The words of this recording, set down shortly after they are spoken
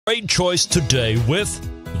Great choice today with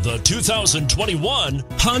the 2021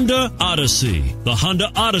 Honda Odyssey. The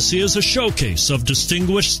Honda Odyssey is a showcase of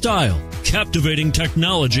distinguished style, captivating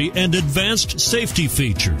technology, and advanced safety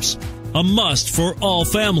features. A must for all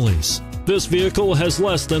families. This vehicle has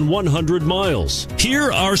less than 100 miles.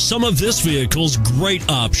 Here are some of this vehicle's great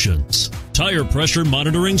options: tire pressure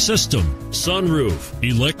monitoring system, sunroof,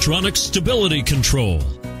 electronic stability control,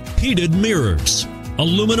 heated mirrors,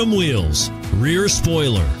 aluminum wheels, rear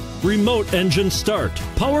spoiler, remote engine start,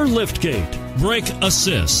 power liftgate, brake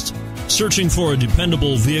assist. Searching for a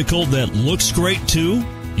dependable vehicle that looks great too?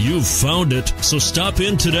 You've found it, so stop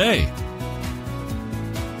in today.